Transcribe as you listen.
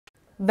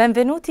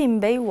Benvenuti in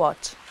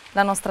Baywatch,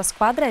 la nostra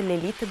squadra è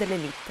l'elite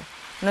dell'elite.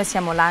 Noi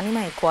siamo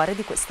l'anima e il cuore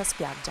di questa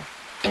spiaggia.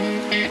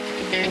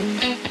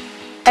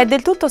 È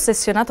del tutto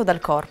ossessionato dal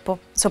corpo,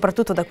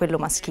 soprattutto da quello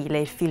maschile,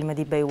 il film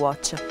di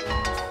Baywatch.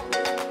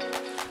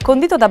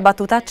 Condito da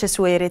battutacce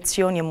su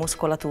erezioni e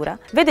muscolatura,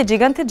 vede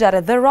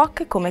giganteggiare The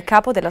Rock come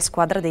capo della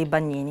squadra dei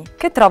bagnini,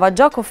 che trova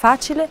gioco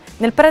facile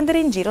nel prendere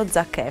in giro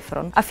Zac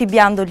Efron,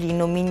 affibbiandogli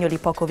nomignoli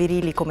poco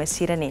virili come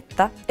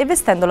Sirenetta e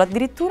vestendolo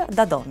addirittura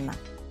da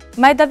donna.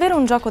 Ma è davvero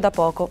un gioco da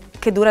poco,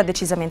 che dura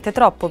decisamente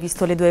troppo,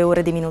 visto le 2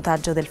 ore di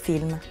minutaggio del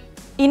film.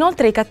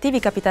 Inoltre i cattivi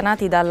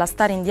capitanati dalla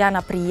star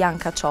indiana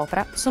Priyanka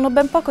Chopra sono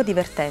ben poco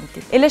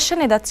divertenti e le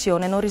scene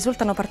d'azione non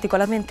risultano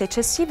particolarmente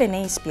eccessive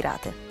né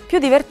ispirate. Più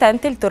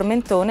divertente il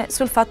tormentone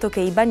sul fatto che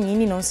i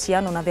bagnini non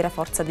siano una vera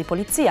forza di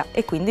polizia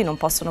e quindi non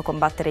possono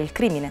combattere il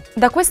crimine.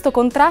 Da questo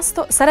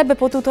contrasto sarebbe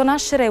potuto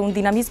nascere un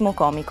dinamismo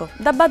comico,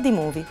 da buddy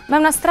movie, ma è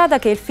una strada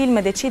che il film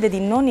decide di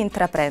non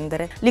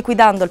intraprendere,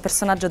 liquidando il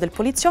personaggio del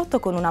poliziotto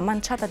con una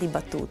manciata di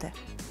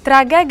battute.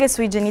 Tra gag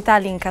sui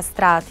genitali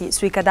incastrati,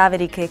 sui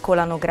cadaveri che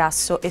colano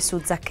grasso e su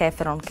Zac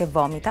Efron che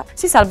vomita,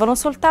 si salvano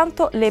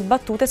soltanto le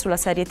battute sulla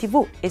serie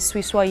TV e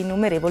sui suoi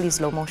innumerevoli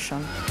slow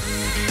motion.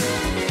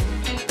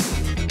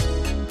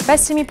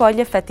 Pessimi poi gli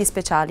effetti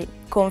speciali,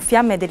 con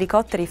fiamme ed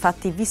elicotteri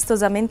fatti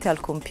vistosamente al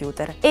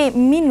computer, e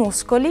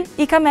minuscoli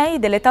i camei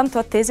delle tanto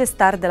attese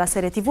star della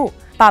serie TV,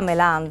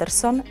 Pamela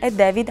Anderson e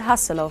David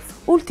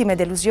Hasselhoff, ultime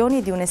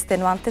delusioni di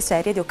un'estenuante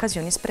serie di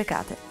occasioni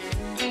sprecate.